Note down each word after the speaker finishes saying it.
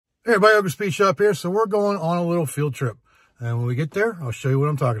Hey everybody, Ogre Speed Shop here. So we're going on a little field trip. And when we get there, I'll show you what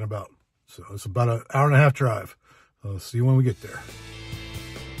I'm talking about. So it's about an hour and a half drive. So see you when we get there.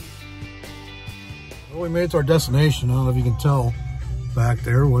 Well, we made it to our destination. I don't know if you can tell back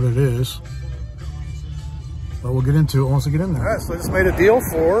there what it is. But we'll get into it once we get in there. All right, so I just made a deal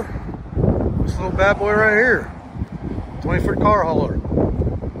for this little bad boy right here. 20-foot car hauler.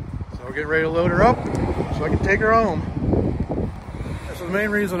 So we're getting ready to load her up so I can take her home. So the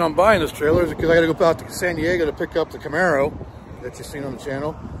main reason I'm buying this trailer is because I got to go out to San Diego to pick up the Camaro that you've seen on the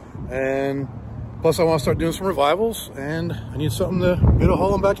channel. And plus I want to start doing some revivals and I need something to be able to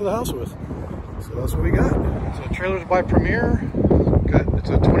haul them back to the house with. So that's what we got. So the trailer's by Premier. It's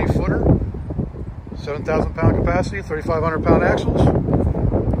a 20-footer, 7,000 pound capacity, 3,500 pound axles,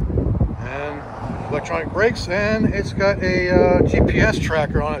 and electronic brakes, and it's got a GPS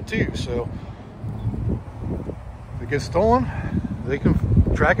tracker on it too. So if it gets stolen, they can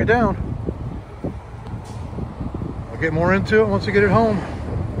track it down. I'll get more into it once I get it home.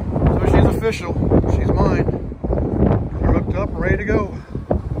 So she's official. She's mine. Got her hooked up and ready to go.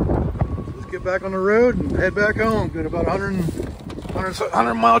 Let's get back on the road and head back home. Got about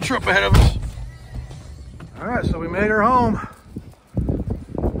 100 mile trip ahead of us. All right, so we made her home.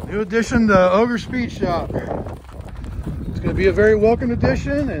 New addition to Ogre Speed Shop. It's going to be a very welcome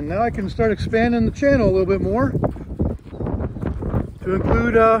addition, and now I can start expanding the channel a little bit more to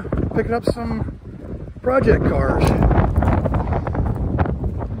include picking up some project cars.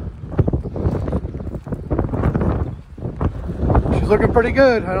 She's looking pretty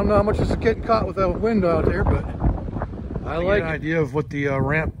good. I don't know how much is getting caught with that wind out there, but I like an idea of what the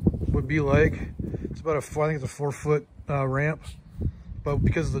ramp would be like. It's about I think it's a 4-foot ramp, but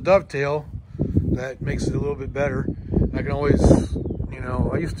because of the dovetail, that makes it a little bit better. I can always, you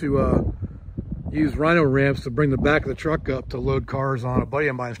know, I used to use Reno ramps to bring the back of the truck up to load cars on a buddy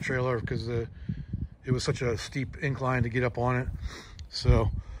of mine's trailer because it was such a steep incline to get up on it. So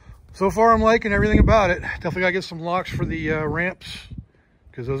far I'm liking everything about it. Definitely gotta get some locks for the ramps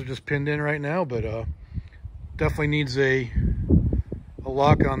because those are just pinned in right now, but definitely needs a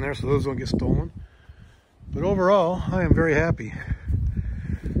lock on there so those don't get stolen. But overall, I am very happy.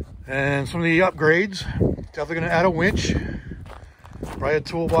 And some of the upgrades, definitely gonna add a winch. Probably a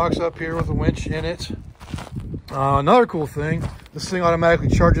toolbox up here with a winch in it. Another cool thing, this thing automatically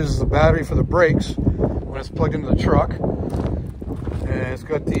charges the battery for the brakes when it's plugged into the truck. And it's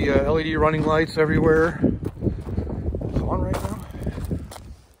got the LED running lights everywhere. Is it on right now?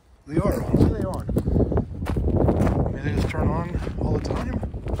 They are on. When are they on? Maybe they just turn on all the time?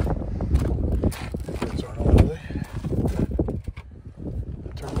 Lights aren't on, do they?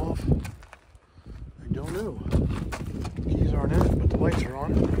 Turn them off? I don't know. Keys aren't in it, but the lights are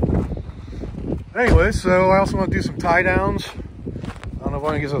on. Anyway, so I also want to do some tie downs. I don't know if I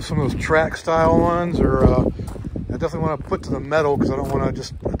want to get some of those track style ones, or I definitely want to put to the metal because I don't want to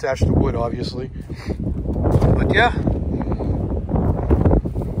just attach to wood, obviously. But yeah,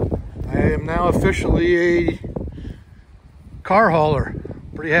 I am now officially a car hauler.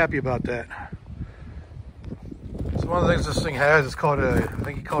 Pretty happy about that. So one of the things this thing has is called I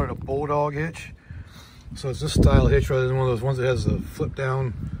think he called it a bulldog hitch. So it's this style hitch rather than one of those ones that has the flip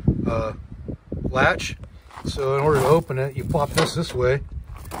down latch. So in order to open it, you pop this way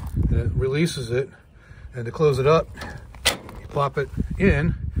and it releases it. And to close it up, you pop it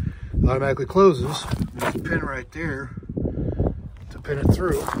in, it automatically closes. There's a pin right there to pin it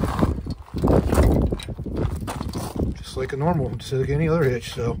through. Just like a normal, just like any other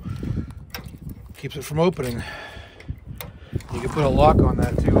hitch. So keeps it from opening. You can put a lock on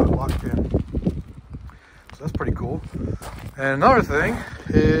that too, a lock pin. So that's pretty cool. And another thing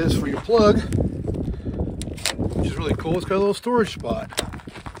is for your plug, which is really cool. It's got a little storage spot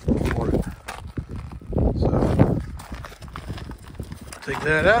for it. So take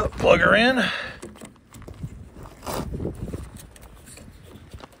that out, plug her in.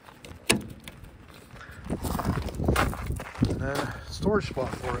 And then storage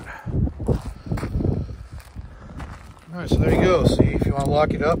spot for it. All right, so there you go. See, if you want to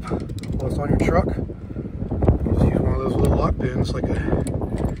lock it up while it's on your truck, just use one of those little lock pins like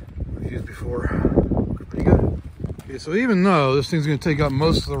I've used before. Pretty good. Okay, so even though this thing's going to take up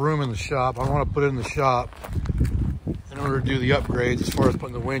most of the room in the shop, I want to put it in the shop in order to do the upgrades as far as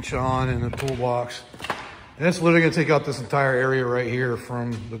putting the winch on and the toolbox. And it's literally going to take out this entire area right here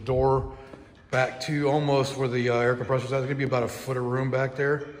from the door back to almost where the air compressor's at. There's going to be about a foot of room back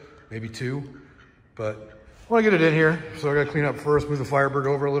there, maybe 2. But I want to get it in here, so I got to clean up first, move the Firebird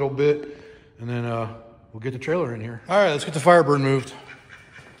over a little bit, and then we'll get the trailer in here. All right, let's get the Firebird moved.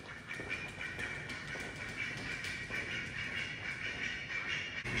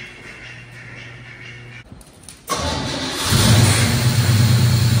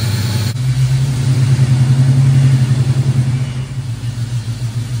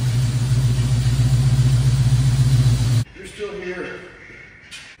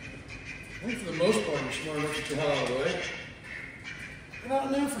 I think for the most part, you're smart enough to get your hot out of the way. But I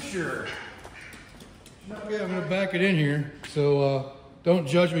don't know for sure. Okay, I'm going to back it in here, so don't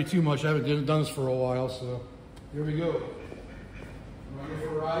judge me too much. I haven't done this for a while, so here we go. Want to go for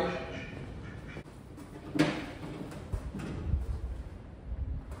a ride?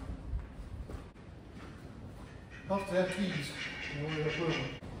 Tough to have keys. I don't know where to put them.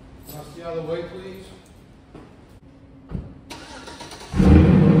 Want to see out of the way, please?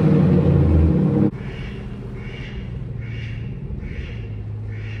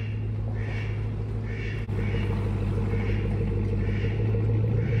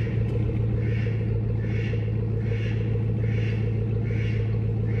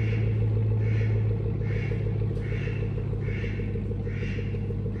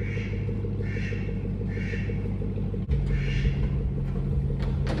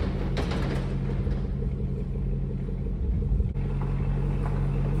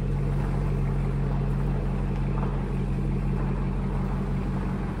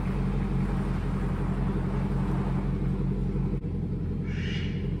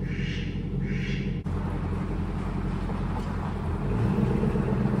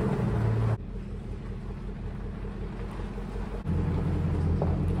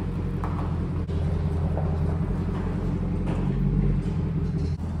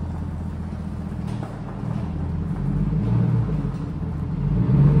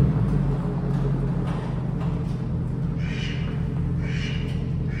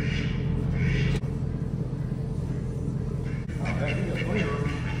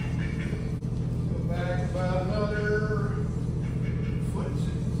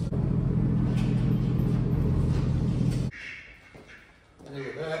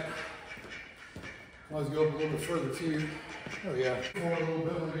 Let's go up a little bit further too. Oh yeah, forward a little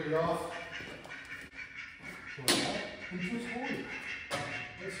bit when we get it off. That's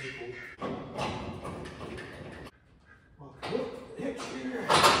so cool. Well, flip the hitch here.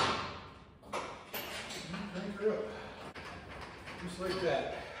 Crank her up. Just like that.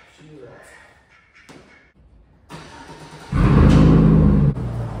 She's off.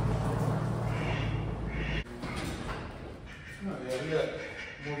 Oh yeah, we got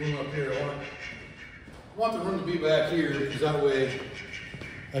more room up here. I want the room to be back here because that way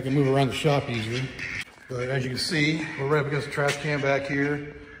I can move around the shop easier. But as you can see, we're right up against the trash can back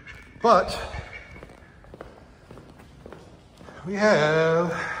here. But we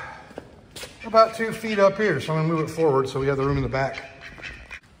have about 2 feet up here, so I'm gonna move it forward so we have the room in the back.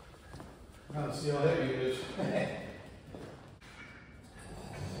 Let's see how heavy it is.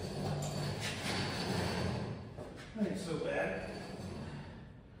 Ain't so bad.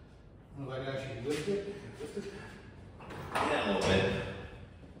 I don't know if I can actually lift it. Yeah, a little bit. I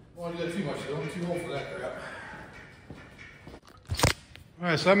don't want to do that too much though. I'm too old for that crap. All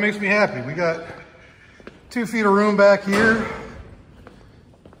right, so that makes me happy. We got 2 feet of room back here.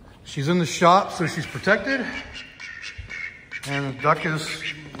 She's in the shop, so she's protected. And the duck is,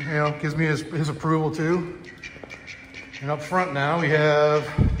 you know, gives me his approval too. And up front now we have,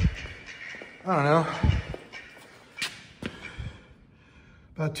 I don't know,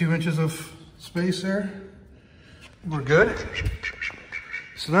 about 2 inches of space there. We're good.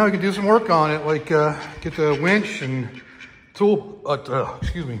 So now we can do some work on it, like get the winch and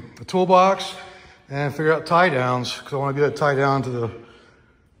the toolbox, and figure out tie downs, because I want to get a tie down to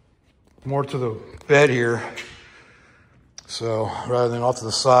more to the bed here. So rather than off to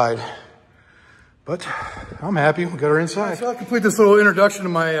the side. But I'm happy we got her inside. So I'll complete this little introduction to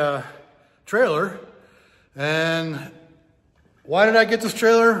my trailer. And why did I get this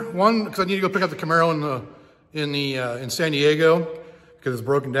trailer? One, because I need to go pick up the Camaro in San Diego, because it's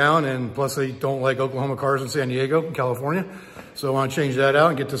broken down, and plus they don't like Oklahoma cars in San Diego, in California. So I want to change that out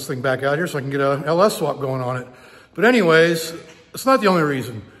and get this thing back out here so I can get a LS swap going on it. But anyways, it's not the only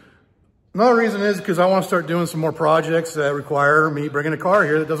reason. Another reason is because I want to start doing some more projects that require me bringing a car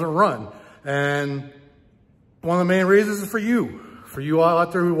here that doesn't run. And one of the main reasons is for you all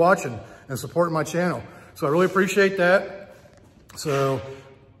out there who are watching and supporting my channel. So I really appreciate that. So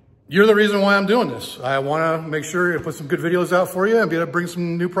you're the reason why I'm doing this. I want to make sure to put some good videos out for you and be able to bring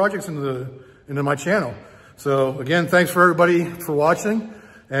some new projects into my channel. So again, thanks for everybody for watching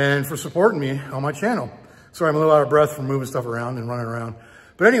and for supporting me on my channel. Sorry, I'm a little out of breath from moving stuff around and running around.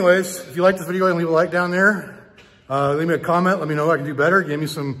 But anyways, if you like this video, leave a like down there. Leave me a comment. Let me know what I can do better. Give me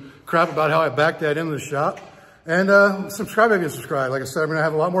some crap about how I backed that into the shop. And subscribe if you subscribe. Like I said, I'm going to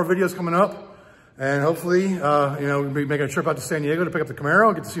have a lot more videos coming up. And hopefully, you know, we'll be making a trip out to San Diego to pick up the Camaro.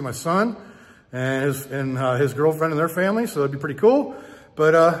 I'll get to see my son and his girlfriend and their family. So that'd be pretty cool.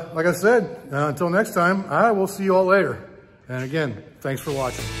 But like I said, until next time, I will see you all later. And again, thanks for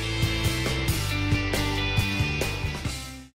watching.